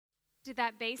Did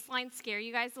that bass line scare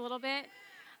you guys a little bit?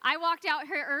 I walked out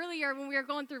here earlier when we were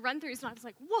going through run-throughs, and I was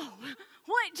like, whoa,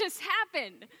 what just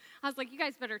happened? I was like, you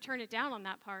guys better turn it down on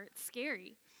that part. It's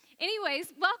scary.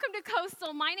 Anyways, welcome to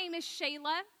Coastal. My name is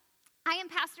Shayla. I am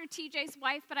Pastor TJ's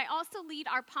wife, but I also lead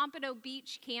our Pompano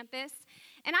Beach campus.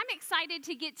 And I'm excited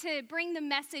to get to bring the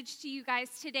message to you guys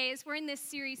today as we're in this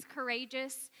series,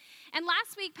 Courageous. And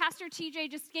last week, Pastor TJ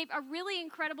just gave a really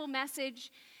incredible message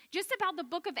just about the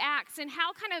book of Acts and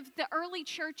how kind of the early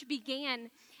church began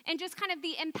and just kind of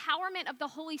the empowerment of the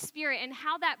Holy Spirit and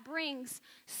how that brings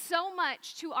so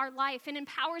much to our life and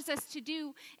empowers us to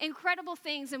do incredible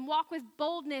things and walk with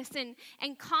boldness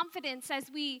and confidence as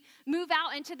we move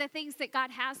out into the things that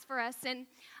God has for us. And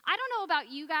I don't know about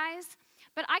you guys,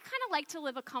 but I kind of like to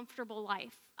live a comfortable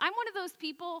life. I'm one of those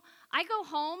people, I go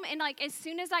home and like as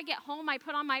soon as I get home, I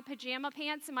put on my pajama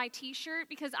pants and my t-shirt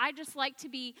because I just like to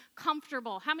be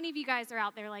comfortable. How many of you guys are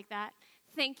out there like that?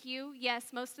 Thank you.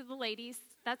 Yes, most of the ladies.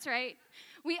 That's right.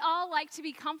 We all like to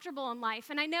be comfortable in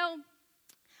life. And I know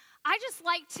I just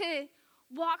like to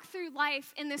walk through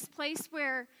life in this place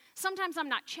where sometimes I'm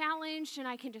not challenged and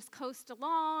I can just coast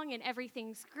along and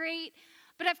everything's great.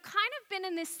 But I've kind of been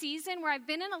in this season where I've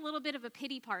been in a little bit of a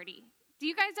pity party. Do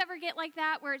you guys ever get like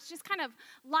that where it's just kind of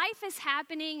life is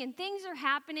happening and things are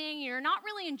happening and you're not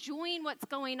really enjoying what's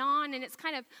going on and it's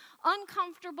kind of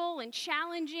uncomfortable and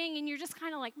challenging and you're just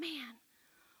kind of like, man,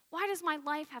 why does my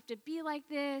life have to be like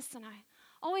this? And I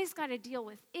always got to deal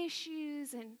with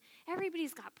issues and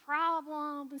everybody's got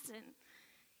problems. And,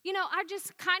 you know, I've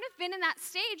just kind of been in that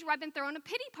stage where I've been throwing a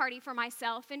pity party for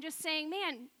myself and just saying,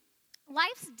 man,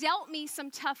 life's dealt me some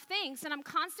tough things and I'm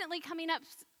constantly coming up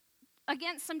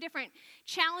against some different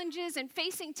challenges and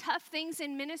facing tough things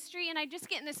in ministry. And I just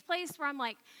get in this place where I'm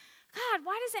like, God,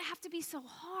 why does it have to be so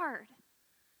hard?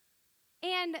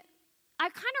 And I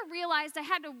kind of realized I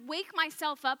had to wake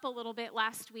myself up a little bit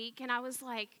last week, and I was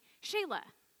like, Shayla,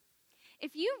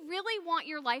 if you really want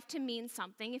your life to mean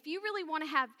something, if you really want to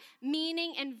have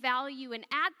meaning and value and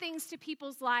add things to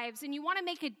people's lives, and you want to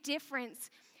make a difference,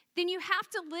 then you have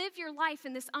to live your life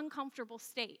in this uncomfortable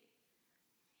state.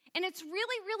 And it's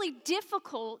really, really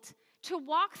difficult to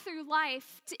walk through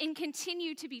life and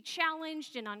continue to be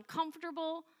challenged and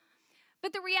uncomfortable.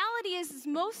 But the reality is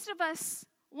most of us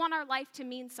want our life to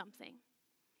mean something.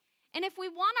 And if we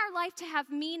want our life to have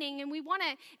meaning and we want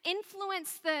to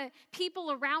influence the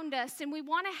people around us and we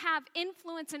want to have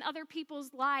influence in other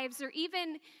people's lives or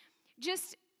even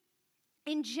just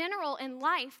in general in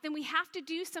life, then we have to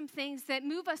do some things that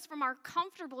move us from our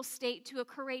comfortable state to a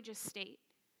courageous state.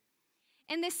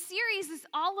 And this series is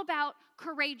all about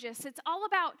courageous. It's all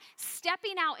about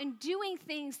stepping out and doing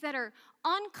things that are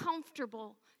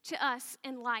uncomfortable to us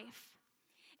in life.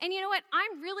 And you know what?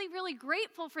 I'm really, really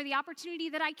grateful for the opportunity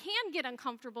that I can get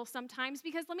uncomfortable sometimes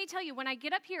because let me tell you, when I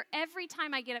get up here, every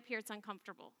time I get up here, it's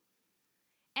uncomfortable.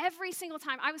 Every single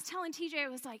time. I was telling TJ, I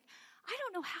was like, I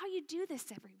don't know how you do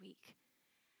this every week.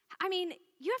 I mean,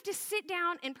 you have to sit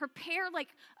down and prepare like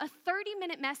a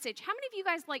 30-minute message. How many of you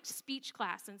guys liked speech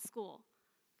class in school?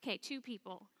 Okay, 2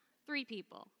 people, 3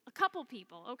 people, a couple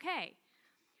people, okay.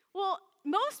 Well,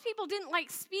 most people didn't like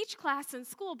speech class in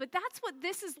school, but that's what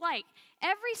this is like.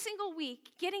 Every single week,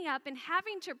 getting up and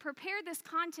having to prepare this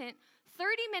content,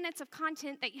 30 minutes of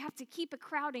content that you have to keep a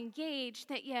crowd engaged,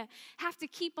 that you have to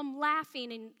keep them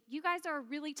laughing, and you guys are a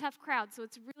really tough crowd, so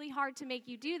it's really hard to make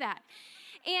you do that.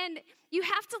 And you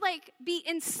have to like be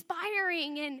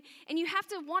inspiring and you have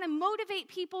to want to motivate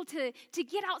people to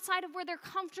get outside of where they're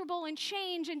comfortable and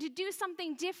change and to do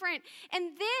something different.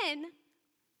 And then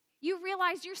you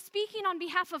realize you're speaking on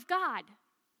behalf of God.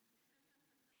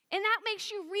 And that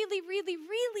makes you really, really,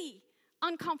 really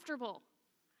uncomfortable.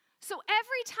 So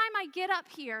every time I get up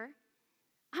here,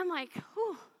 I'm like,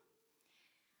 whew.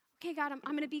 Okay, God, I'm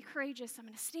going to be courageous. I'm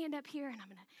going to stand up here and I'm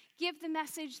going to give the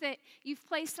message that you've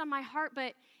placed on my heart,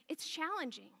 but it's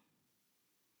challenging.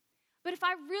 But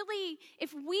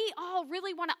if we all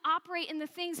really want to operate in the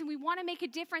things and we want to make a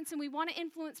difference and we want to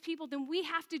influence people, then we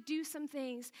have to do some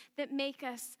things that make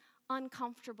us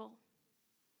uncomfortable.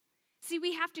 See,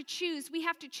 we have to choose. We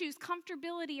have to choose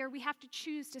comfortability or we have to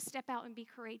choose to step out and be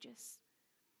courageous.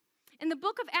 And the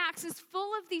book of Acts is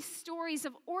full of these stories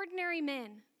of ordinary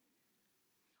men,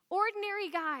 ordinary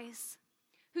guys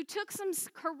who took some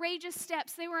courageous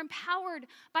steps. They were empowered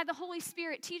by the Holy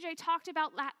Spirit. TJ talked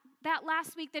about that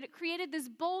last week, that it created this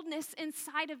boldness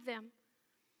inside of them.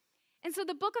 And so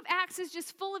the book of Acts is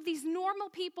just full of these normal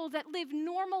people that live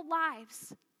normal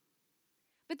lives.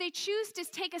 But they choose to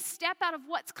take a step out of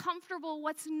what's comfortable,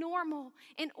 what's normal,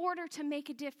 in order to make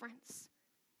a difference.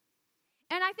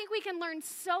 And I think we can learn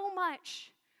so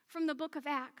much from the book of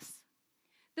Acts.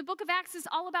 The book of Acts is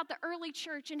all about the early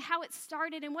church and how it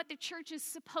started and what the church is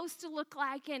supposed to look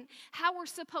like and how we're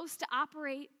supposed to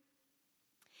operate.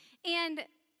 And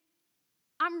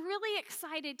I'm really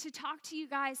excited to talk to you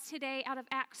guys today out of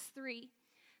Acts 3.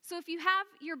 So if you have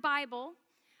your Bible,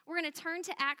 we're going to turn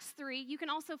to Acts 3. You can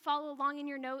also follow along in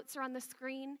your notes or on the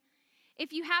screen.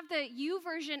 If you have the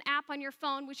YouVersion app on your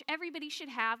phone, which everybody should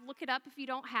have, look it up if you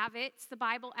don't have it. It's the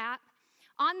Bible app.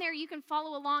 On there, you can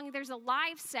follow along. There's a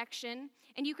live section,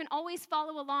 and you can always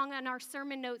follow along on our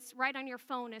sermon notes right on your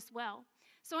phone as well.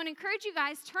 So I want to encourage you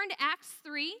guys, turn to Acts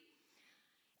 3,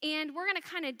 and we're going to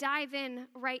kind of dive in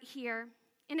right here.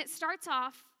 And it starts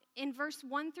off in verse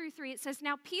 1 through 3. It says,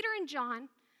 "Now Peter and John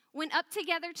went up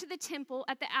together to the temple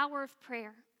at the hour of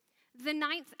prayer, the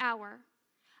 9th hour.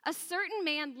 A certain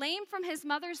man, lame from his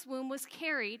mother's womb, was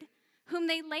carried, whom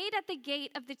they laid at the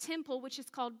gate of the temple, which is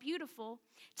called Beautiful,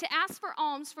 to ask for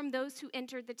alms from those who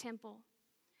entered the temple,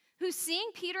 who,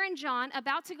 seeing Peter and John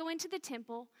about to go into the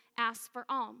temple, asked for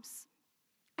alms."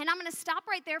 And I'm going to stop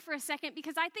right there for a second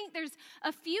because I think there's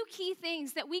a few key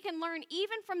things that we can learn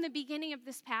even from the beginning of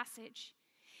this passage,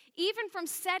 even from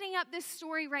setting up this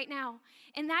story right now,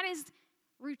 and that is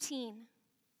routine.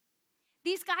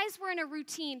 These guys were in a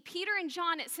routine. Peter and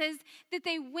John, it says that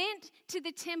they went to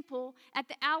the temple at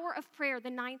the hour of prayer, the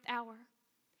 9th hour.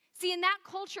 See, in that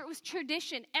culture, it was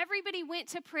tradition. Everybody went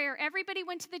to prayer. Everybody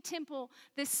went to the temple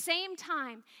the same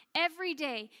time, every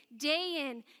day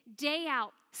in, day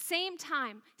out, same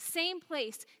time, same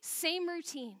place, same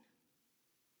routine.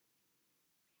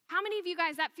 How many of you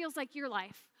guys, that feels like your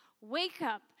life? Wake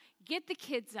up, get the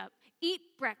kids up, eat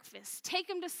breakfast, take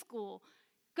them to school,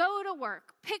 go to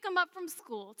work, pick them up from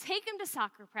school, take them to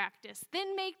soccer practice,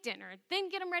 then make dinner, then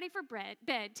get them ready for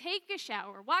bed, take a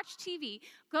shower, watch TV,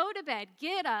 go to bed,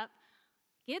 get up,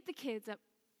 get the kids up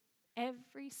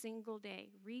every single day.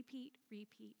 Repeat,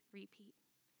 repeat, repeat.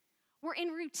 We're in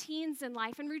routines in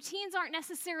life, and routines aren't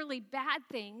necessarily bad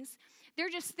things. They're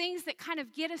just things that kind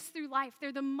of get us through life.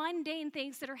 They're the mundane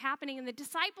things that are happening, and the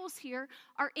disciples here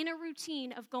are in a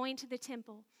routine of going to the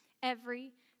temple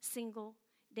every single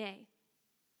day.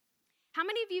 How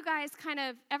many of you guys kind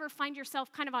of ever find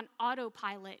yourself kind of on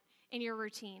autopilot in your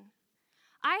routine?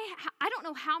 I don't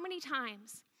know how many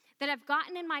times that I've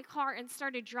gotten in my car and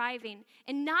started driving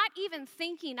and not even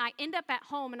thinking, I end up at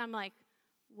home and I'm like,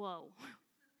 whoa.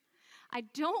 I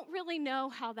don't really know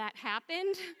how that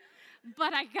happened,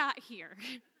 but I got here.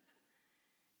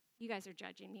 You guys are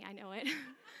judging me, I know it.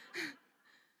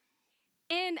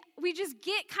 And we just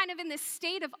get kind of in this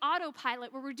state of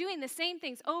autopilot where we're doing the same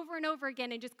things over and over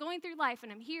again and just going through life,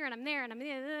 and I'm here and I'm there and I'm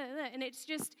there, and it's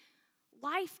just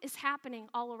life is happening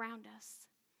all around us.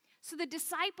 So the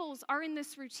disciples are in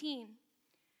this routine,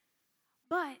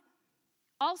 but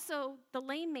also the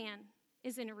lame man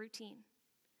is in a routine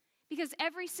because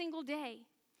every single day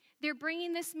they're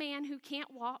bringing this man who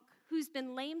can't walk, who's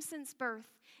been lame since birth,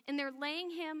 and they're laying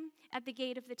him at the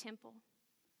gate of the temple.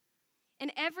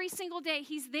 And every single day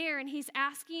he's there and he's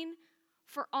asking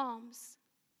for alms.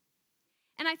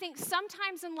 And I think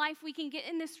sometimes in life we can get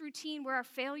in this routine where our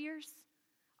failures,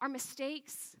 our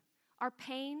mistakes, our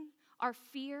pain, our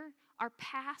fear, our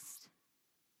past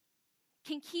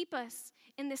can keep us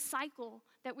in this cycle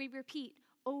that we repeat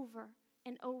over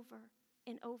and over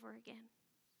and over again.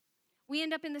 We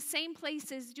end up in the same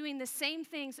places doing the same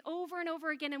things over and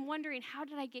over again and wondering, how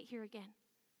did I get here again?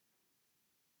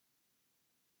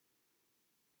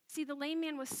 See, the lame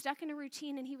man was stuck in a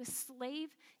routine and he was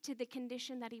slave to the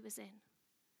condition that he was in.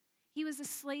 He was a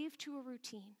slave to a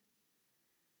routine.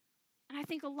 And I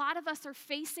think a lot of us are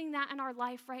facing that in our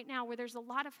life right now where there's a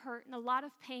lot of hurt and a lot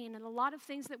of pain and a lot of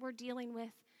things that we're dealing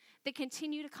with that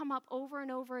continue to come up over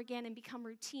and over again and become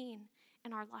routine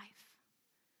in our life.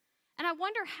 And I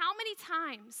wonder how many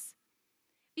times,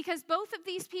 because both of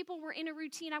these people were in a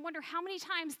routine, I wonder how many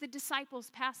times the disciples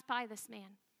passed by this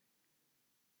man.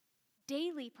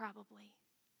 Daily, probably.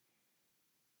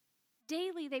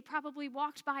 Daily, they probably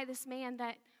walked by this man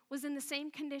that was in the same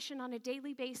condition on a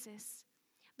daily basis.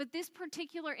 But this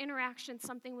particular interaction,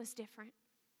 something was different.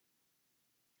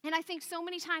 And I think so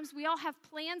many times we all have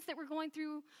plans that we're going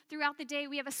throughout the day.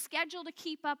 We have a schedule to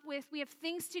keep up with. We have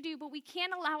things to do, but we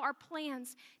can't allow our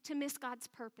plans to miss God's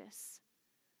purpose.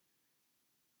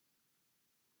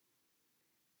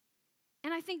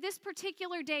 And I think this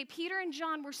particular day, Peter and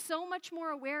John were so much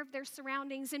more aware of their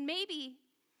surroundings. And maybe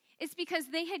it's because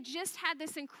they had just had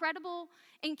this incredible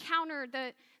encounter,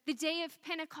 the day of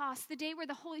Pentecost, the day where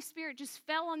the Holy Spirit just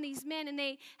fell on these men. And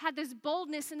they had this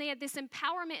boldness and they had this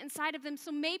empowerment inside of them.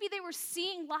 So maybe they were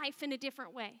seeing life in a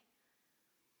different way.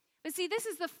 But see, this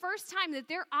is the first time that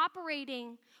they're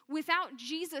operating without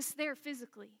Jesus there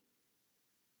physically.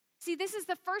 See, this is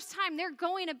the first time they're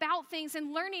going about things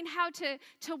and learning how to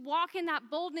walk in that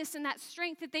boldness and that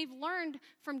strength that they've learned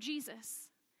from Jesus.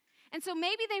 And so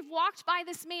maybe they've walked by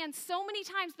this man so many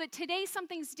times, but today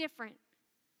something's different.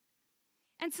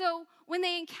 And so when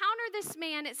they encounter this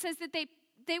man, it says that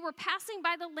they were passing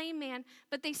by the lame man,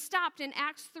 but they stopped. In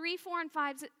Acts 3, 4, and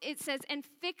 5, it says, and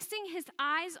fixing his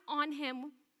eyes on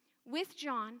him with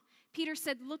John, Peter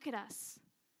said, look at us.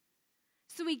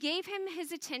 So he gave him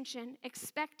his attention,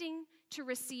 expecting to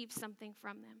receive something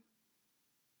from them.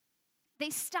 They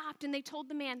stopped and they told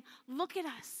the man, look at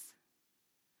us.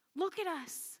 Look at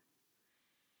us.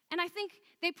 And I think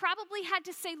they probably had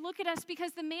to say, look at us,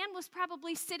 because the man was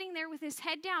probably sitting there with his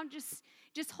head down,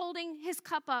 just holding his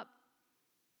cup up.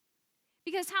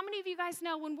 Because how many of you guys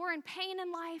know when we're in pain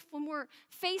in life, when we're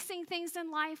facing things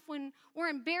in life, when we're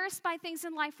embarrassed by things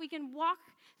in life, we can walk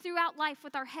throughout life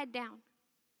with our head down?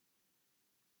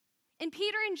 And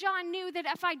Peter and John knew that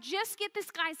if I just get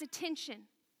this guy's attention,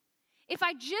 if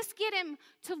I just get him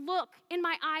to look in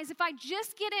my eyes, if I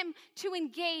just get him to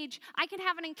engage, I can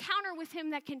have an encounter with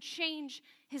him that can change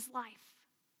his life.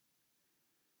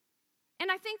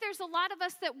 And I think there's a lot of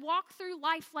us that walk through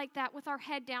life like that with our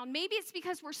head down. Maybe it's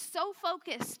because we're so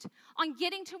focused on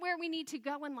getting to where we need to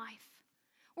go in life.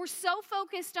 We're so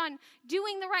focused on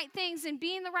doing the right things and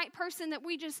being the right person that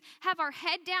we just have our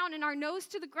head down and our nose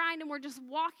to the grind and we're just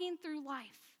walking through life.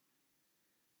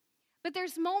 But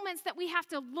there's moments that we have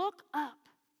to look up.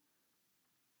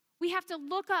 We have to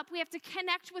look up. We have to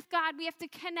connect with God. We have to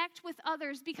connect with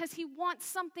others because He wants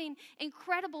something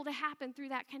incredible to happen through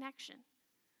that connection.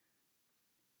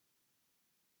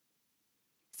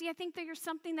 See, I think there's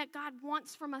something that God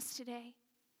wants from us today.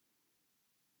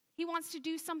 He wants to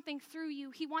do something through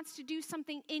you. He wants to do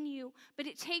something in you, but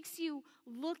it takes you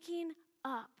looking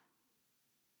up.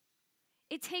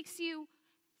 It takes you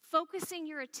focusing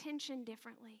your attention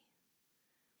differently.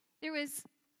 There was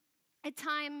a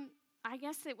time, I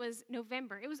guess it was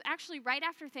November. It was actually right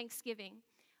after Thanksgiving,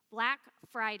 Black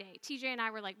Friday. TJ and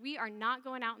I were like, we are not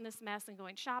going out in this mess and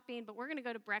going shopping, but we're going to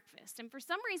go to breakfast. And for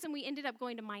some reason, we ended up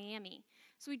going to Miami.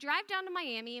 So we drive down to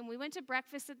Miami, and we went to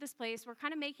breakfast at this place. We're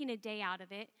kind of making a day out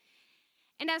of it.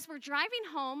 And as we're driving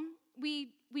home, we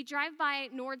drive by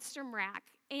Nordstrom Rack.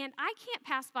 And I can't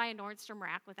pass by a Nordstrom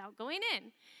Rack without going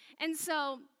in. And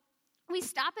so we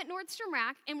stop at Nordstrom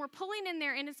Rack, and we're pulling in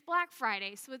there, and it's Black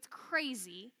Friday, so it's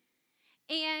crazy.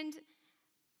 And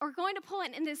we're going to pull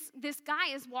in, and this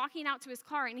guy is walking out to his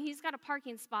car, and he's got a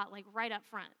parking spot, like, right up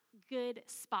front. Good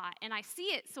spot. And I see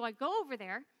it, so I go over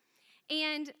there,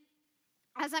 and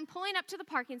as I'm pulling up to the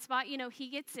parking spot, he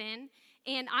gets in,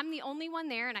 and I'm the only one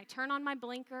there, and I turn on my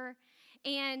blinker,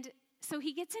 and so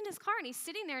he gets in his car, and he's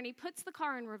sitting there, and he puts the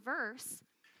car in reverse,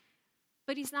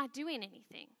 but he's not doing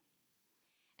anything.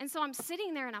 And so I'm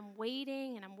sitting there, and I'm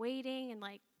waiting, and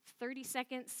like 30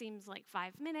 seconds seems like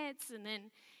 5 minutes, and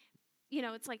then,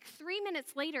 it's like 3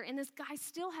 minutes later, and this guy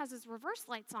still has his reverse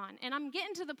lights on, and I'm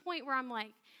getting to the point where I'm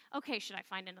like, okay, should I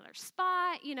find another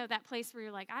spot? That place where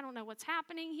you're like, I don't know what's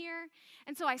happening here.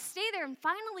 And so I stay there, and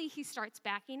finally he starts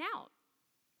backing out.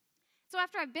 So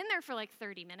after I've been there for like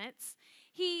 30 minutes,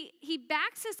 he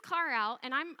backs his car out,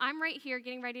 and I'm right here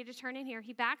getting ready to turn in here.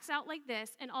 He backs out like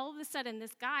this, and all of a sudden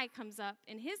this guy comes up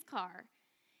in his car,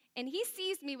 and he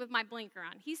sees me with my blinker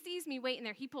on. He sees me waiting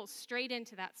there. He pulls straight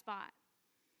into that spot.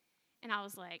 And I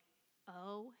was like,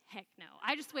 oh, heck no.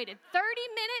 I just waited 30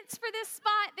 minutes for this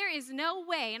spot. There is no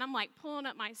way. And I'm like pulling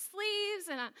up my sleeves.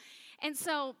 And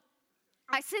so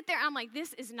I sit there. I'm like,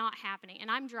 this is not happening. And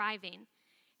I'm driving.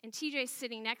 And TJ's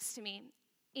sitting next to me.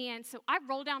 And so I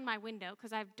roll down my window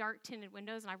because I have dark tinted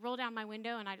windows. And I roll down my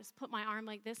window and I just put my arm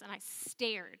like this. And I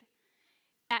stared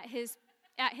at his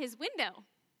window.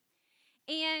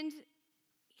 And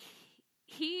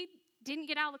he didn't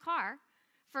get out of the car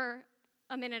for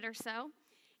a minute or so.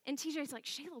 And TJ's like,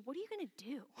 Shayla, what are you going to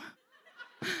do?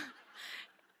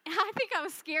 And I think I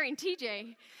was scaring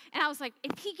TJ. And I was like,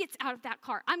 if he gets out of that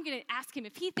car, I'm going to ask him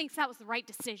if he thinks that was the right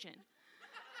decision.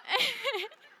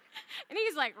 And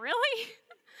he's like, really?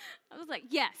 I was like,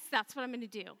 yes, that's what I'm going to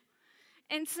do.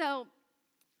 And so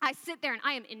I sit there, and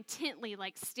I am intently,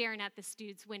 like, staring at this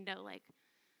dude's window, like,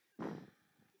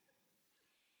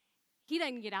 he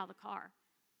doesn't get out of the car.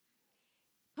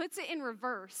 Puts it in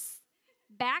reverse,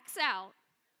 backs out,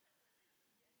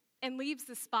 and leaves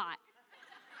the spot.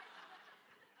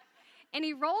 And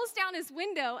he rolls down his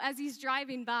window as he's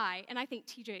driving by, and I think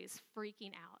TJ is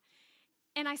freaking out.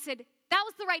 And I said, that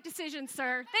was the right decision,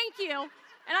 sir. Thank you.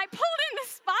 And I pulled in the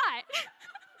spot.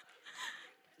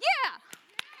 Yeah.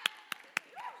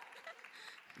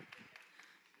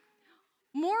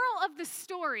 Moral of the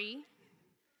story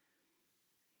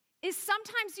is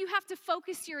sometimes you have to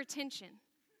focus your attention.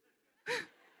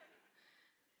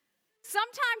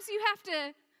 Sometimes you have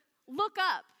to look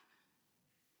up.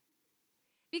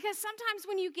 Because sometimes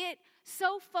when you get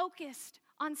so focused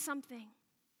on something,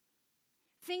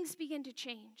 things begin to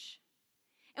change.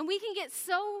 And we can get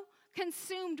so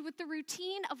consumed with the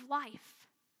routine of life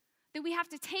that we have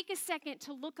to take a second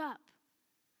to look up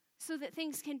so that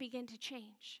things can begin to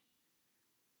change.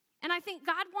 And I think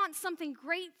God wants something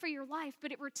great for your life,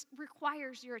 but it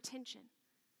requires your attention.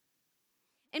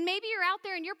 And maybe you're out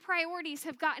there and your priorities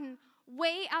have gotten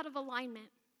way out of alignment.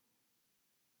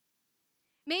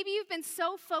 Maybe you've been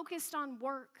so focused on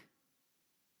work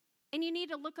and you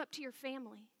need to look up to your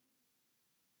family.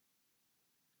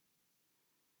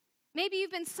 Maybe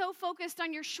you've been so focused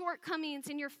on your shortcomings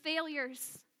and your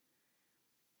failures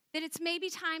that it's maybe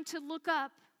time to look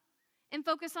up and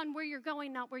focus on where you're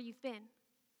going, not where you've been.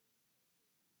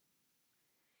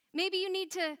 Maybe you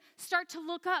need to start to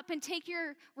look up and take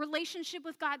your relationship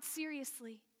with God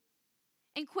seriously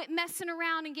and quit messing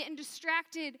around and getting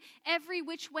distracted every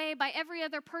which way by every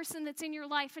other person that's in your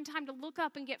life, and time to look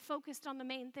up and get focused on the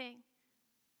main thing.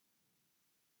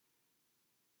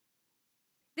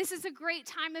 This is a great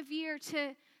time of year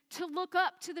to look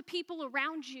up to the people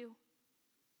around you.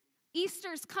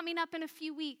 Easter's coming up in a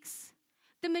few weeks.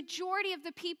 The majority of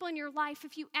the people in your life,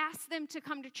 if you ask them to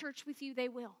come to church with you, they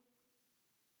will.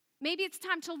 Maybe it's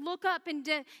time to look up and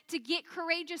to get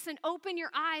courageous and open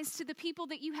your eyes to the people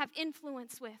that you have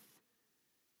influence with.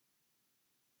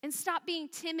 And stop being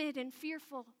timid and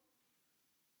fearful.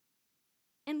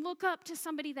 And look up to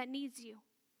somebody that needs you.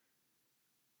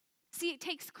 See, it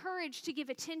takes courage to give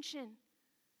attention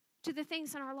to the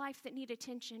things in our life that need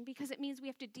attention, because it means we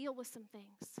have to deal with some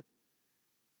things.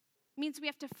 It means we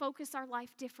have to focus our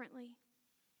life differently.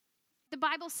 The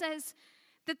Bible says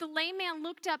that the lame man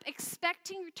looked up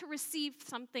expecting to receive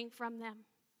something from them.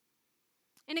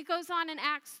 And it goes on in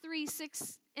Acts 3,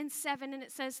 6, and 7, and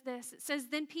it says this. It says,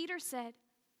 "Then Peter said,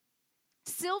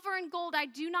 'Silver and gold I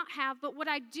do not have, but what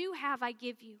I do have I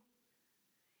give you.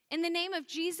 In the name of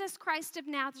Jesus Christ of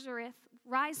Nazareth,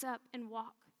 rise up and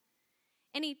walk.'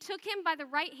 And he took him by the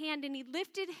right hand and he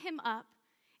lifted him up,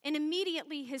 and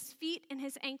immediately his feet and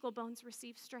his ankle bones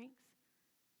received strength."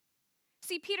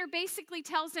 See, Peter basically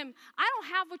tells him, I don't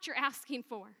have what you're asking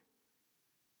for,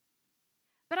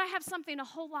 but I have something a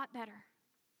whole lot better.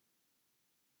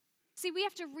 See, we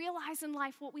have to realize in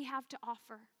life what we have to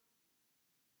offer.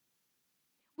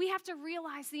 We have to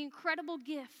realize the incredible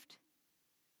gift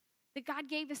that God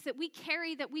gave us, that we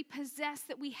carry, that we possess,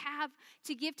 that we have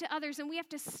to give to others, and we have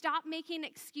to stop making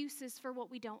excuses for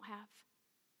what we don't have.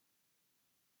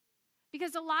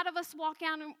 Because a lot of us walk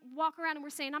around and we're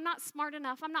saying, I'm not smart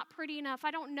enough, I'm not pretty enough,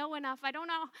 I don't know enough, I don't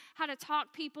know how to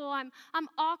talk to people, I'm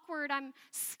awkward, I'm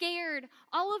scared,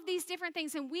 all of these different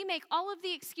things. And we make all of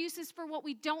the excuses for what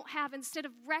we don't have instead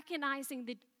of recognizing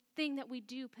the thing that we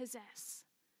do possess.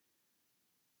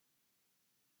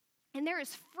 And there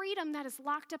is freedom that is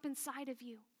locked up inside of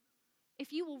you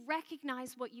if you will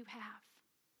recognize what you have.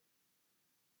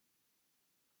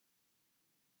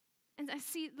 And I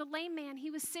see the lame man, he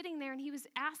was sitting there and he was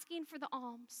asking for the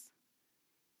alms,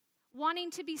 wanting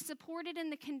to be supported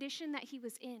in the condition that he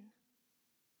was in.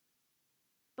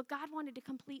 But God wanted to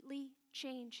completely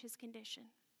change his condition.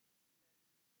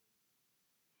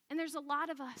 And there's a lot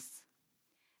of us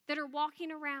that are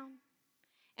walking around,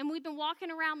 and we've been walking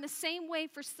around the same way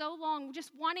for so long,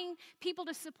 just wanting people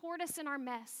to support us in our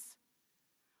mess.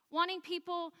 Wanting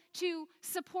people to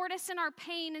support us in our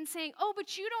pain and saying, oh,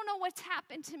 but you don't know what's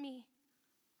happened to me.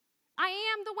 I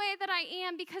am the way that I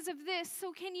am because of this,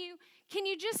 so can you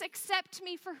just accept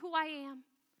me for who I am?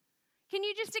 Can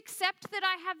you just accept that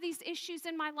I have these issues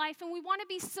in my life? And we want to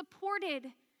be supported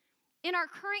in our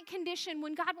current condition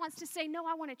when God wants to say, no,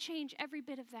 I want to change every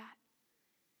bit of that.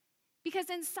 Because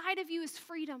inside of you is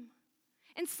freedom.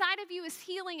 Inside of you is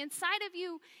healing. Inside of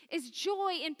you is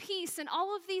joy and peace and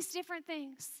all of these different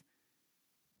things.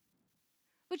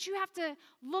 But you have to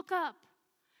look up.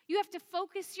 You have to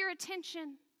focus your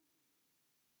attention.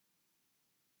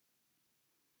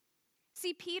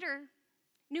 See, Peter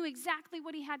knew exactly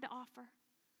what he had to offer.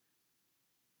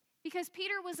 Because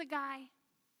Peter was a guy,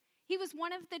 he was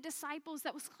one of the disciples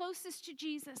that was closest to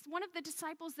Jesus, one of the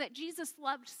disciples that Jesus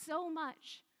loved so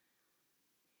much.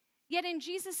 Yet in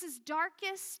Jesus'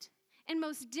 darkest and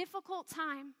most difficult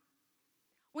time,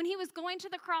 when he was going to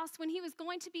the cross, when he was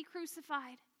going to be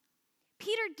crucified,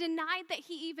 Peter denied that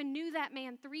he even knew that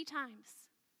man 3 times.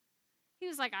 He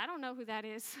was like, I don't know who that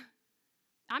is.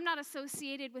 I'm not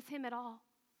associated with him at all.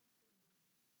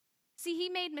 See, he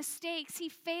made mistakes, he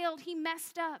failed, he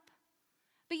messed up.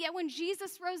 But yet when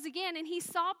Jesus rose again and he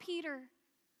saw Peter,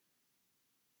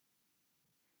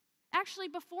 actually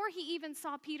before he even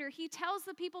saw Peter, he tells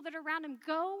the people that are around him,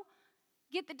 go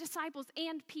get the disciples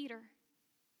and Peter.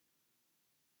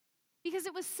 Because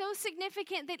it was so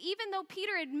significant that even though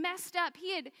Peter had messed up,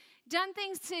 he had done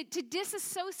things to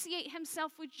disassociate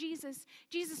himself with Jesus,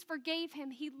 Jesus forgave him.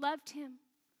 He loved him.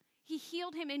 He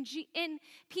healed him. And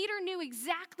Peter knew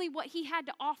exactly what he had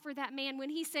to offer that man when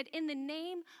he said, in the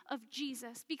name of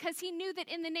Jesus. Because he knew that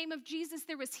in the name of Jesus,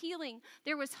 there was healing,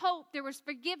 there was hope, there was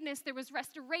forgiveness, there was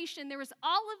restoration, there was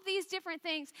all of these different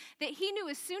things that he knew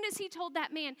as soon as he told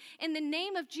that man, in the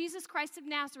name of Jesus Christ of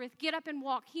Nazareth, get up and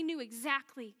walk. He knew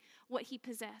exactly what he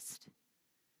possessed.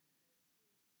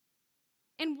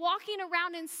 And walking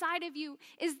around inside of you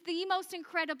is the most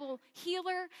incredible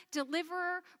healer,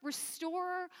 deliverer,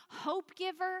 restorer, hope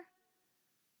giver.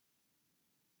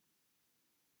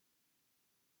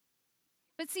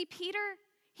 But see, Peter,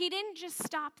 he didn't just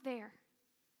stop there.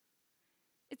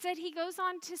 It said it goes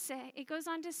on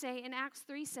to say in Acts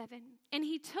 3:7, and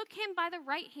he took him by the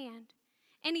right hand,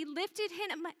 and he lifted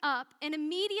him up, and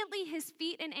immediately his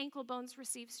feet and ankle bones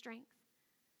received strength.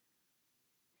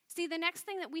 See, the next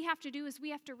thing that we have to do is we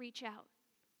have to reach out.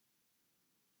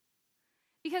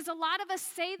 Because a lot of us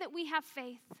say that we have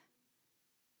faith.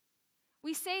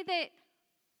 We say that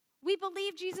we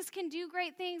believe Jesus can do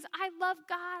great things. I love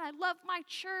God. I love my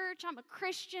church. I'm a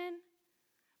Christian.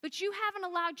 But you haven't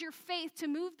allowed your faith to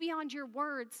move beyond your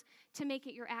words to make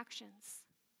it your actions.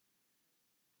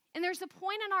 And there's a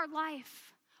point in our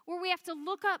life where we have to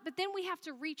look up, but then we have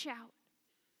to reach out.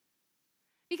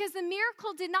 Because the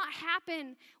miracle did not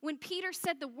happen when Peter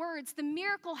said the words. The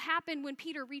miracle happened when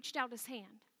Peter reached out his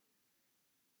hand.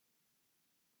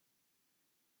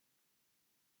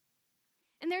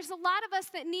 And there's a lot of us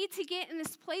that need to get in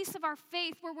this place of our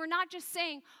faith where we're not just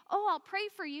saying, oh, I'll pray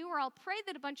for you, or I'll pray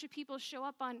that a bunch of people show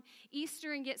up on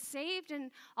Easter and get saved,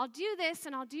 and I'll do this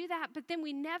and I'll do that, but then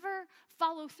we never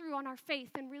follow through on our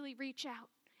faith and really reach out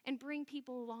and bring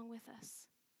people along with us.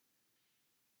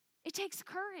 It takes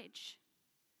courage.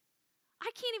 I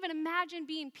can't even imagine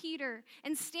being Peter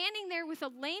and standing there with a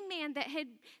lame man that had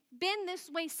been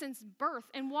this way since birth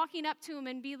and walking up to him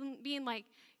and being like,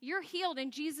 you're healed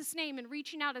in Jesus' name, and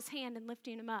reaching out his hand and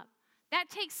lifting him up. That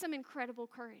takes some incredible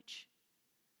courage.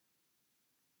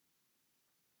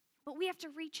 But we have to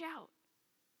reach out.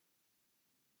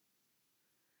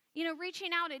 You know,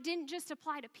 reaching out, it didn't just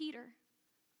apply to Peter.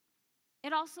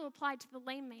 It also applied to the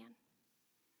lame man.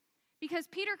 Because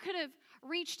Peter could have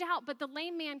reached out, but the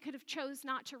lame man could have chose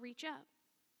not to reach up.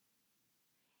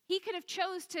 He could have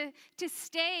chose to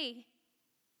stay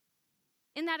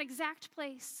in that exact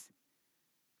place.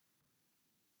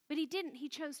 But he didn't. He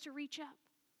chose to reach up.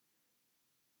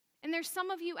 And there's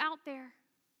some of you out there.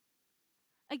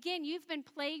 Again, you've been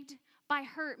plagued by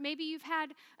hurt. Maybe you've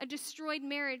had a destroyed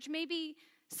marriage. Maybe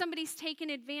somebody's taken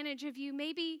advantage of you.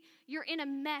 Maybe you're in a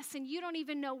mess and you don't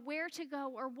even know where to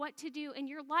go or what to do. And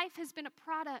your life has been a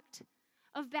product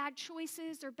of bad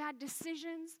choices or bad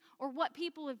decisions or what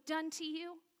people have done to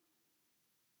you.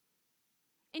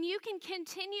 And you can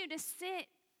continue to sit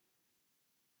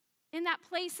in that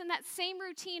place, in that same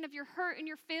routine of your hurt and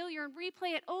your failure, and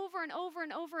replay it over and over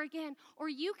and over again. Or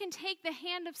you can take the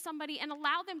hand of somebody and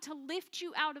allow them to lift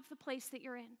you out of the place that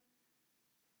you're in.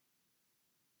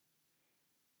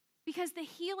 Because the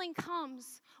healing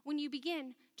comes when you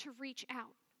begin to reach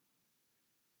out.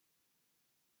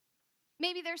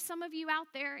 Maybe there's some of you out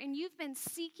there and you've been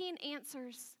seeking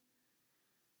answers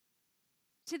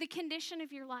to the condition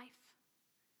of your life.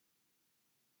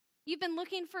 You've been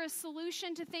looking for a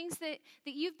solution to things that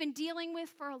you've been dealing with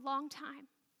for a long time.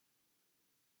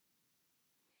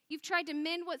 You've tried to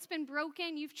mend what's been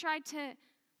broken. You've tried to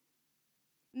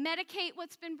medicate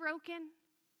what's been broken.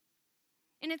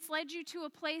 And it's led you to a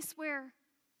place where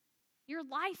your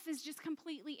life is just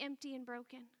completely empty and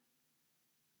broken.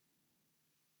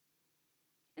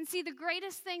 And see, the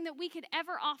greatest thing that we could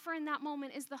ever offer in that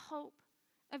moment is the hope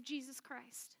of Jesus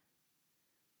Christ.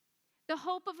 The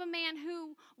hope of a man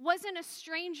who wasn't a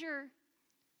stranger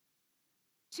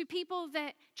to people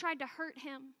that tried to hurt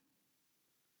him,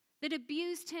 that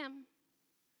abused him,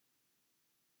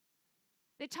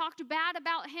 that talked bad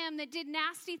about him, that did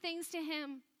nasty things to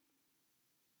him.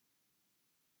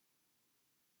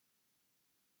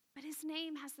 But his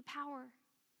name has the power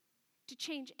to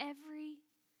change every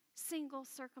single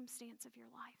circumstance of your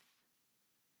life.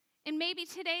 And maybe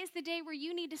today's the day where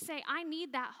you need to say, I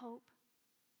need that hope.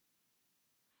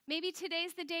 Maybe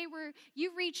today's the day where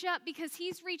you reach up because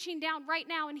he's reaching down right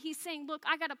now and he's saying, look,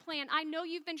 I got a plan. I know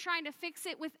you've been trying to fix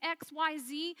it with X, Y,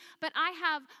 Z, but I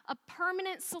have a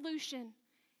permanent solution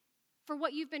for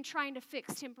what you've been trying to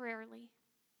fix temporarily.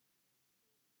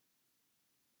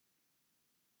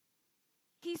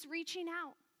 He's reaching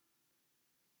out.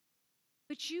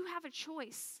 But you have a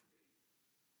choice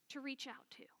to reach out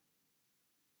to.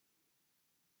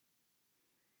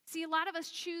 See, a lot of us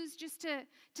choose just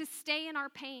to stay in our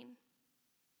pain.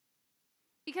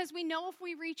 Because we know if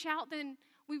we reach out, then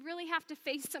we really have to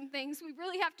face some things. We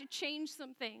really have to change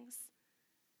some things.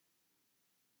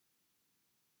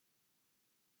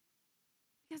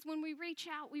 Because when we reach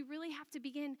out, we really have to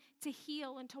begin to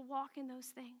heal and to walk in those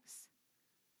things.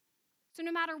 So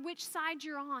no matter which side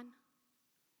you're on,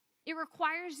 it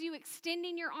requires you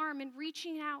extending your arm and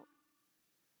reaching out.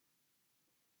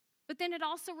 But then it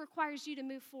also requires you to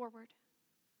move forward.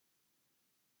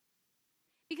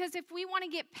 Because if we want to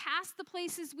get past the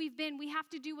places we've been, we have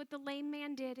to do what the lame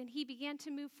man did, and he began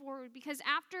to move forward. Because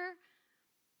after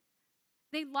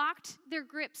they locked their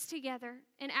grips together,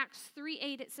 in Acts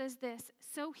 3:8 it says this,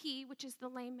 "So he," which is the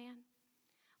lame man,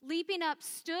 "leaping up,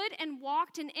 stood and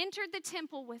walked and entered the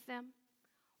temple with them,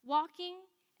 walking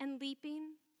and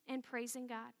leaping and praising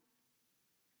God."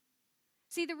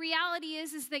 See, the reality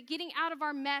is that getting out of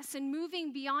our mess and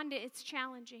moving beyond it, it's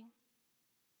challenging.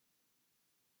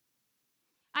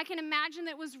 I can imagine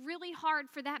that it was really hard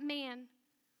for that man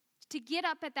to get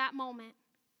up at that moment.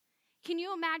 Can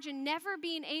you imagine never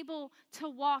being able to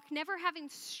walk, never having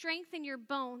strength in your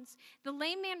bones? The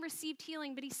lame man received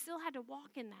healing, but he still had to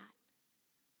walk in that.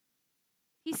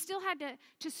 He still had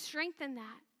to strengthen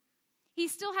that. He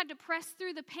still had to press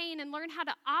through the pain and learn how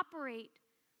to operate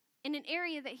in an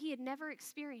area that he had never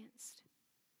experienced.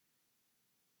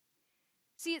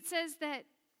 See, it says that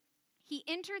he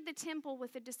entered the temple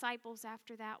with the disciples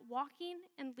after that, walking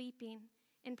and leaping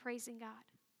and praising God.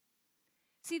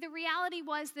 See, the reality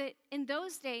was that in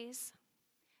those days,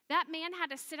 that man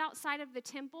had to sit outside of the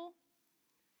temple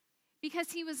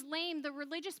because he was lame. The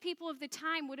religious people of the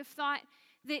time would have thought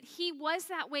that he was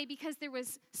that way because there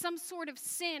was some sort of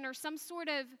sin or some sort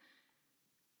of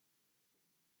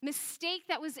mistake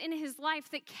that was in his life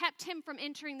that kept him from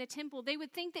entering the temple. They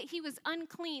would think that he was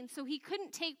unclean, so he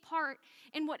couldn't take part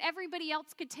in what everybody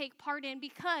else could take part in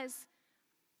because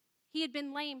he had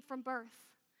been lame from birth.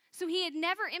 So he had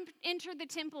never entered the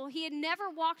temple. He had never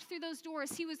walked through those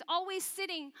doors. He was always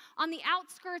sitting on the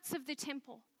outskirts of the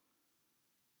temple.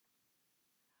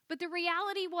 But the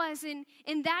reality was in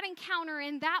that encounter,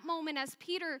 in that moment, as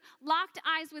Peter locked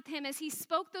eyes with him, as he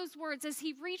spoke those words, as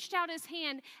he reached out his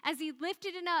hand, as he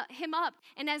lifted him up,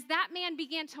 and as that man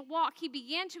began to walk, he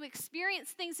began to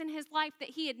experience things in his life that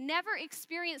he had never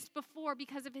experienced before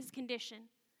because of his condition.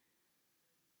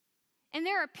 And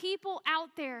there are people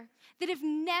out there that have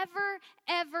never,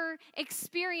 ever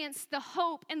experienced the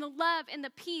hope and the love and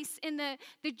the peace and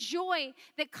the joy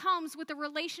that comes with a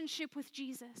relationship with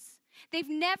Jesus. They've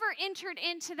never entered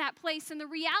into that place. And the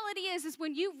reality is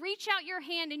when you reach out your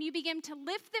hand and you begin to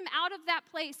lift them out of that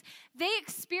place, they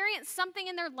experience something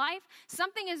in their life,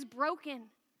 something is broken,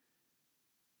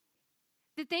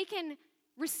 that they can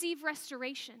receive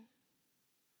restoration.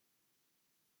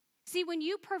 See, when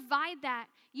you provide that,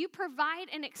 you provide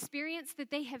an experience that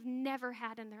they have never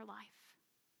had in their life.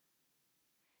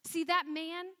 See, that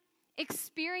man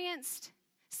experienced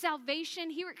salvation.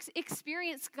 He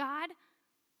experienced God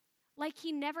like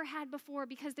he never had before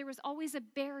because there was always a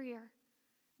barrier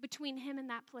between him and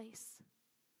that place.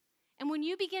 And when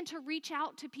you begin to reach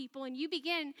out to people and you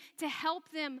begin to help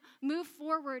them move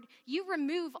forward, you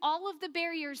remove all of the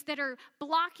barriers that are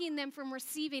blocking them from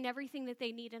receiving everything that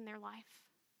they need in their life.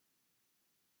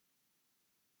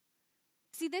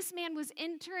 See, this man was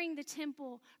entering the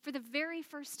temple for the very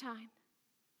first time.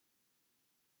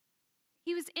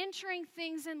 He was entering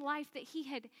things in life that he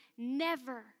had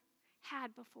never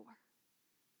had before.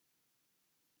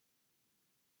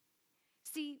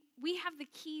 See, we have the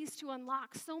keys to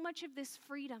unlock so much of this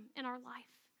freedom in our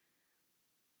life.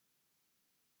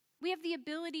 We have the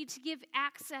ability to give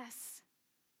access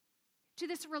to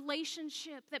this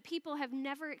relationship that people have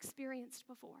never experienced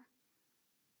before.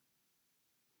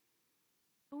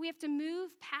 But we have to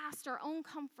move past our own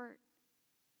comfort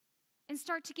and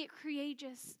start to get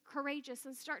courageous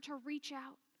and start to reach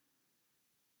out.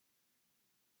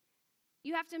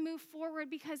 You have to move forward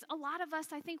because a lot of us,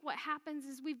 I think what happens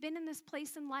is we've been in this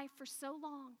place in life for so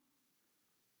long.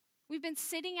 We've been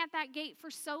sitting at that gate for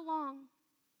so long.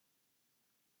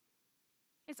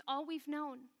 It's all we've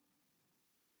known.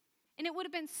 And it would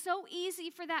have been so easy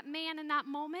for that man in that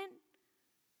moment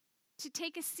to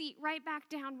take a seat right back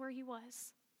down where he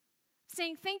was.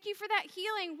 Saying, thank you for that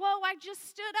healing. Whoa, I just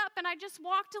stood up and I just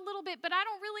walked a little bit, but I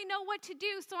don't really know what to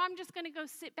do, so I'm just going to go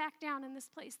sit back down in this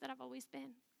place that I've always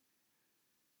been.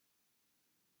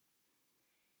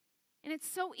 And it's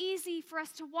so easy for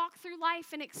us to walk through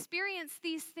life and experience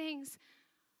these things,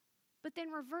 but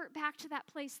then revert back to that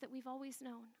place that we've always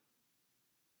known.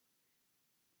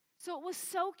 So it was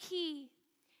so key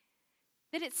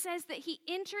that it says that he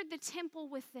entered the temple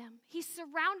with them. He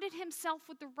surrounded himself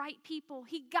with the right people.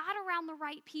 He got around the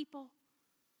right people.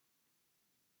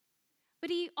 But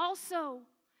he also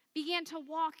began to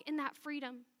walk in that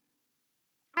freedom.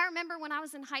 I remember when I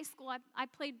was in high school, I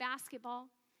played basketball.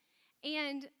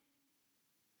 And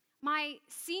my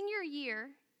senior year,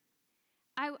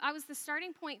 I was the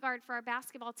starting point guard for our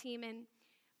basketball team. And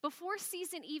before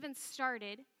season even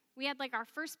started, we had like our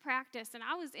first practice, and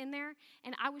I was in there,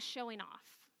 and I was showing off.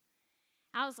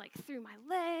 I was like through my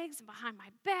legs and behind my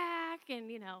back,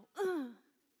 and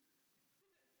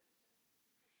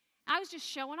I was just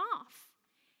showing off.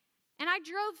 And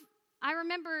I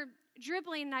remember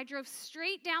dribbling, and I drove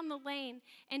straight down the lane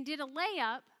and did a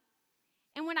layup.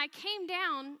 And when I came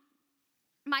down,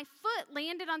 my foot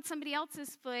landed on somebody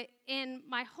else's foot, and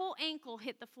my whole ankle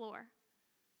hit the floor.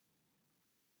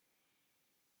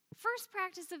 First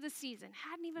practice of the season,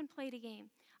 hadn't even played a game.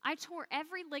 I tore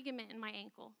every ligament in my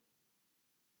ankle.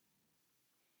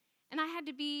 And I had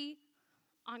to be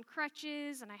on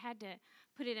crutches, and I had to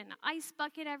put it in an ice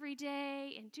bucket every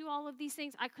day and do all of these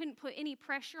things. I couldn't put any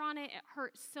pressure on it. It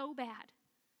hurt so bad.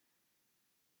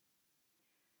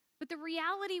 But the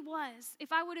reality was,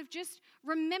 if I would have just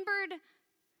remembered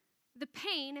the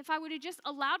pain, if I would have just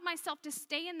allowed myself to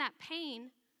stay in that pain,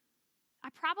 I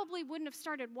probably wouldn't have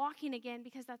started walking again,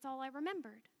 because that's all I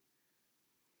remembered.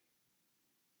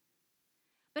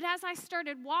 But as I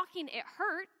started walking, it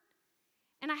hurt,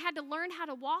 and I had to learn how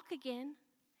to walk again,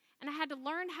 and I had to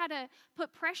learn how to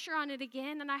put pressure on it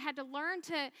again, and I had to learn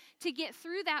to get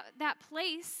through that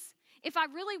place. If I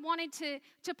really wanted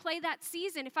to play that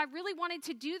season, if I really wanted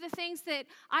to do the things that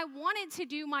I wanted to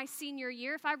do my senior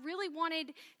year, if I really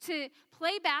wanted to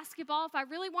play basketball, if I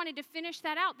really wanted to finish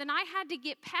that out, then I had to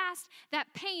get past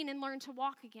that pain and learn to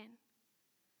walk again.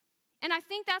 And I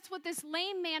think that's what this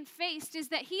lame man faced, is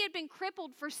that he had been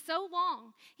crippled for so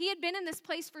long. He had been in this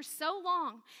place for so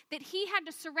long that he had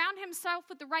to surround himself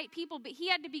with the right people, but he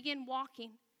had to begin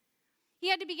walking. He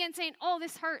had to begin saying, oh,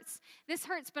 this hurts,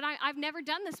 but I've never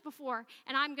done this before,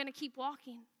 and I'm going to keep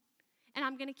walking, and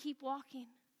I'm going to keep walking.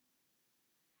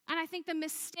 And I think the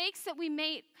mistakes that we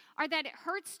make are that it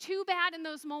hurts too bad in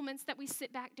those moments that we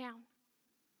sit back down.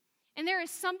 And there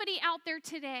is somebody out there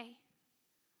today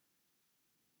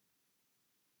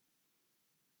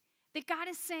that God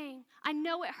is saying, I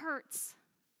know it hurts.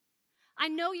 I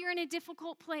know you're in a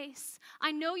difficult place.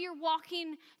 I know you're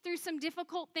walking through some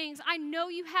difficult things. I know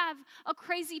you have a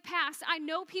crazy past. I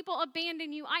know people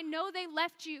abandoned you. I know they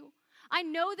left you. I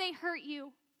know they hurt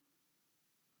you.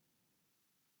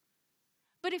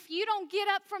 But if you don't get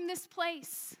up from this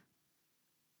place,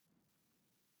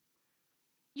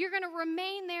 you're going to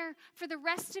remain there for the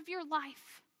rest of your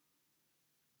life,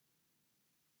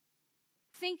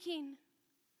 thinking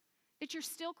that you're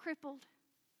still crippled.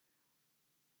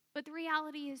 But the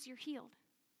reality is you're healed.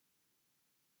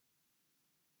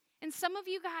 And some of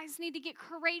you guys need to get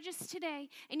courageous today,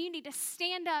 and you need to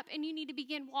stand up, and you need to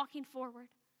begin walking forward.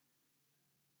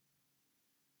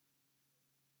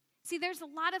 See, there's a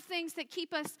lot of things that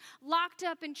keep us locked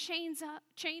up and chained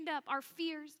up, our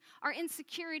fears, our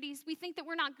insecurities. We think that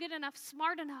we're not good enough,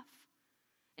 smart enough.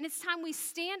 And it's time we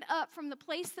stand up from the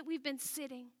place that we've been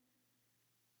sitting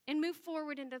and move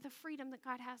forward into the freedom that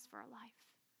God has for our life.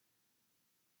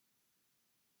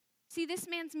 See, this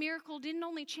man's miracle didn't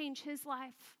only change his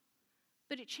life,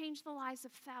 but it changed the lives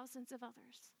of thousands of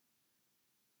others.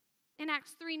 In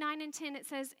Acts 3:9-10, it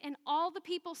says, and all the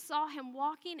people saw him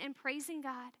walking and praising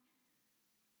God.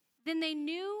 Then they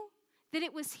knew that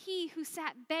it was he who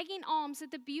sat begging alms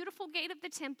at the beautiful gate of the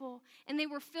temple, and they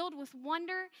were filled with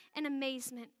wonder and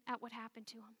amazement at what happened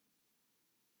to him.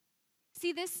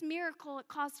 See, this miracle, it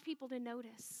caused people to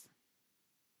notice.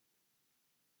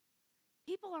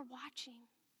 People are watching.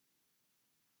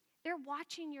 They're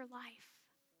watching your life.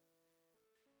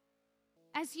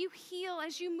 As you heal,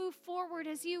 as you move forward,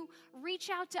 as you reach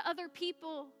out to other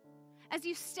people, as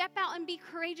you step out and be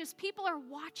courageous, people are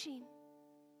watching.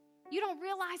 You don't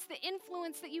realize the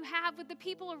influence that you have with the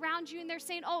people around you, and they're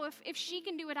saying, oh, if she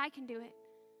can do it, I can do it.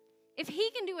 If he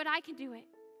can do it, I can do it.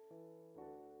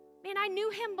 Man, I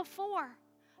knew him before,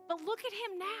 but look at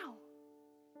him now.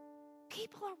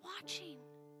 People are watching.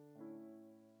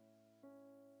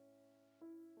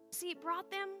 See, it brought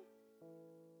them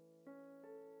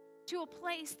to a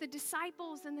place, the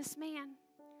disciples and this man,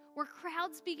 where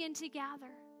crowds begin to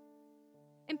gather.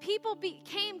 And people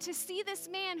came to see this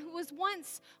man who was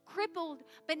once crippled,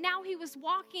 but now he was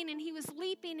walking and he was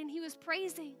leaping and he was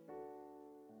praising.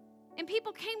 And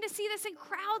people came to see this, and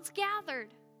crowds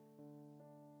gathered.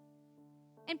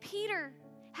 And Peter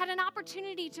had an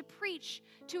opportunity to preach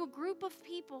to a group of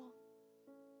people.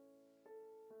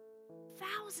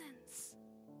 Thousands.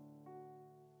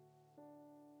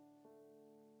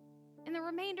 And the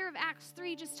remainder of Acts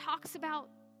 3 just talks about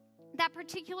that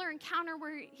particular encounter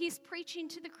where he's preaching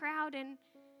to the crowd and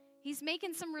he's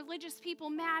making some religious people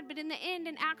mad. But in the end,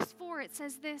 in Acts 4, it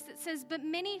says this. It says, but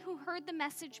many who heard the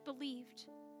message believed.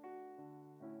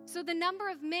 So the number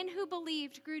of men who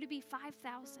believed grew to be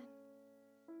 5,000.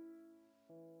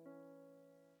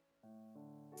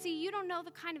 See, you don't know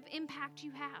the kind of impact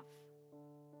you have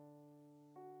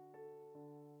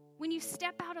when you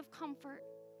step out of comfort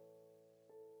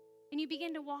and you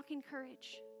begin to walk in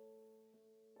courage.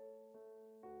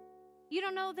 You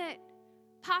don't know that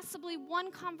possibly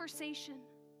one conversation,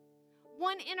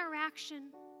 one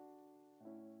interaction,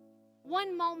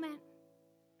 one moment,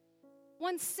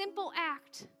 one simple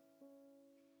act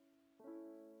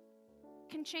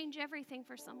can change everything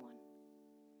for someone.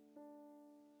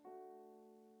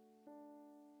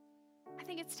 I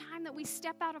think it's time that we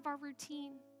step out of our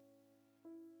routine.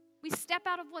 We step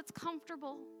out of what's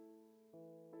comfortable.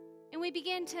 And we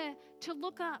begin to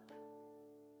look up.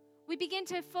 We begin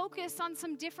to focus on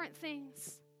some different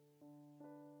things.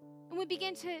 And we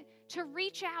begin to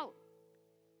reach out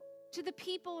to the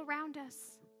people around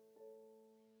us.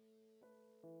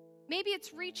 Maybe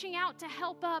it's reaching out to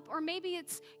help up, or maybe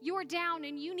it's you're down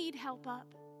and you need help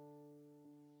up.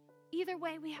 Either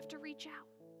way, we have to reach out.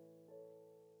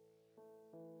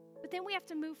 But then we have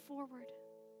to move forward.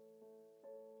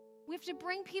 We have to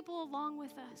bring people along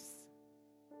with us.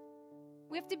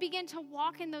 We have to begin to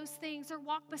walk in those things or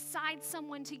walk beside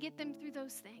someone to get them through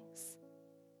those things.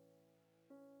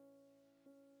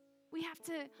 We have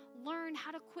to learn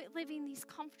how to quit living these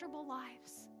comfortable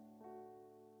lives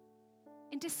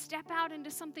and to step out into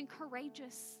something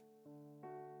courageous.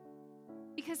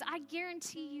 Because I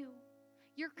guarantee you,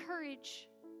 your courage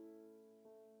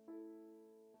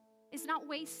is not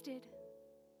wasted.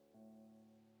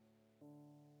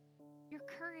 Your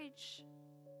courage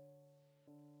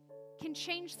can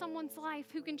change someone's life,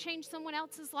 who can change someone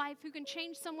else's life, who can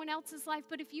change someone else's life.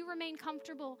 But if you remain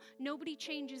comfortable, nobody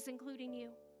changes, including you.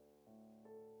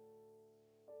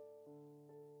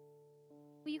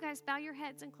 Will you guys bow your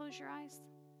heads and close your eyes?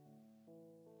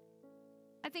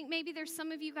 I think maybe there's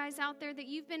some of you guys out there that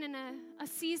you've been in a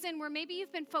season where maybe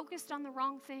you've been focused on the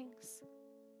wrong things.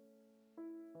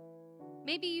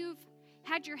 Maybe you've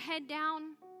had your head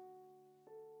down,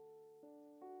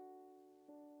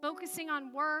 focusing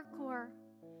on work or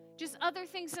just other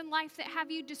things in life that have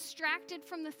you distracted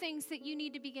from the things that you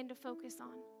need to begin to focus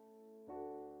on.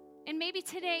 And maybe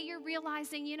today you're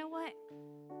realizing, you know what?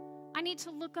 I need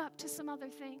to look up to some other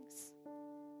things.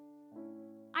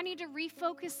 I need to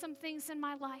refocus some things in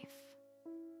my life.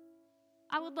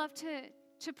 I would love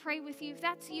to pray with you. If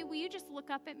that's you, will you just look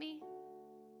up at me?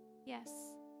 Yes.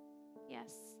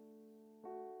 Yes.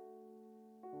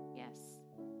 Yes.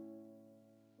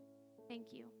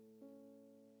 Thank you.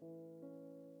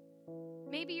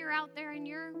 Maybe you're out there and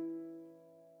you're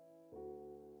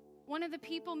one of the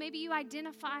people, maybe you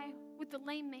identify with the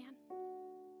lame man.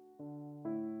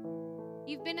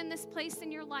 You've been in this place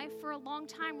in your life for a long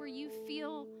time where you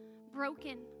feel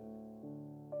broken.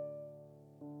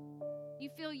 You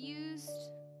feel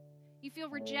used. You feel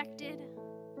rejected.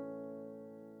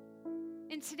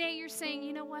 And today you're saying,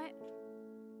 you know what?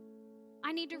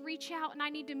 I need to reach out and I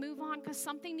need to move on because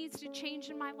something needs to change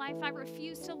in my life. I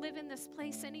refuse to live in this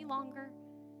place any longer.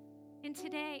 And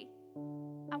today,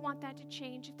 I want that to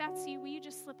change. If that's you, will you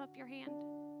just slip up your hand?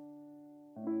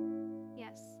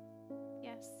 Yes.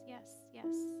 Yes, yes, yes.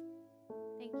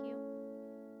 Thank you.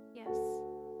 Yes.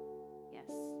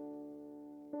 Yes.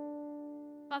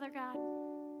 Father God,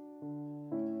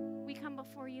 we come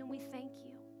before you and we thank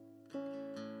you.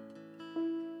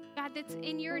 God, that's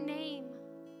in your name,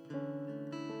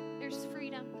 there's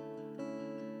freedom.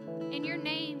 In your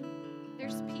name,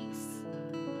 there's peace.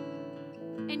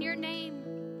 In your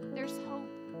name, there's hope.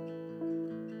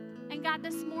 And God,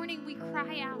 this morning we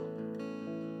cry out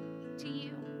to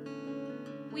you.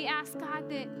 We ask, God,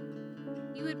 that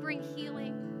you would bring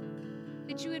healing,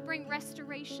 that you would bring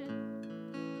restoration,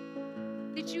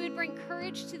 that you would bring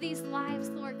courage to these lives,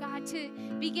 Lord God, to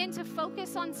begin to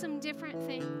focus on some different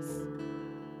things,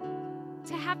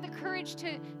 to have the courage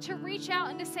to reach out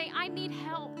and to say, I need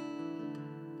help.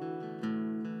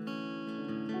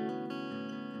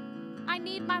 I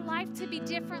need my life to be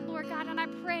different, Lord God, and I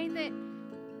pray that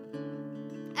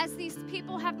as these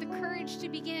people have the courage to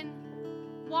begin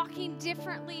walking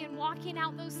differently and walking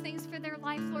out those things for their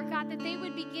life, Lord God, that they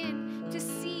would begin to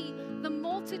see the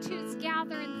multitudes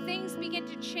gather and things begin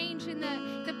to change in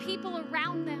the people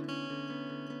around them.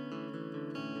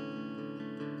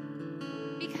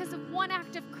 Because of one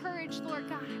act of courage, Lord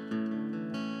God,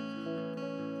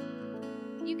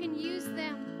 you can use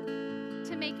them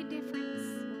to make a difference.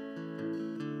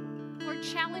 Lord,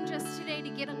 challenge us today to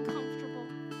get uncomfortable.